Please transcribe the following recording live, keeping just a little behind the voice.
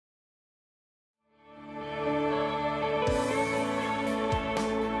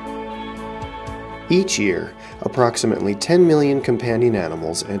Each year, approximately 10 million companion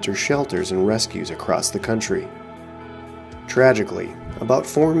animals enter shelters and rescues across the country. Tragically, about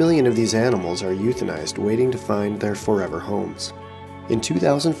 4 million of these animals are euthanized waiting to find their forever homes. In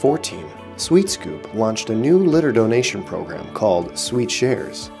 2014, Swheat Scoop launched a new litter donation program called Swheat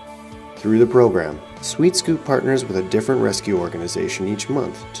Shares. Through the program, Swheat Scoop partners with a different rescue organization each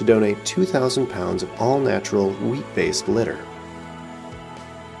month to donate 2,000 pounds of all-natural, wheat-based litter.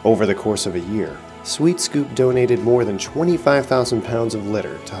 Over the course of a year, Swheat Scoop donated more than 25,000 pounds of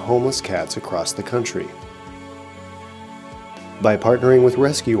litter to homeless cats across the country. By partnering with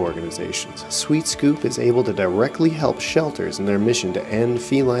rescue organizations, Swheat Scoop is able to directly help shelters in their mission to end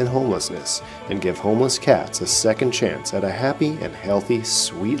feline homelessness and give homeless cats a second chance at a happy and healthy,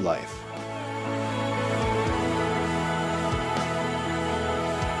 sweet life.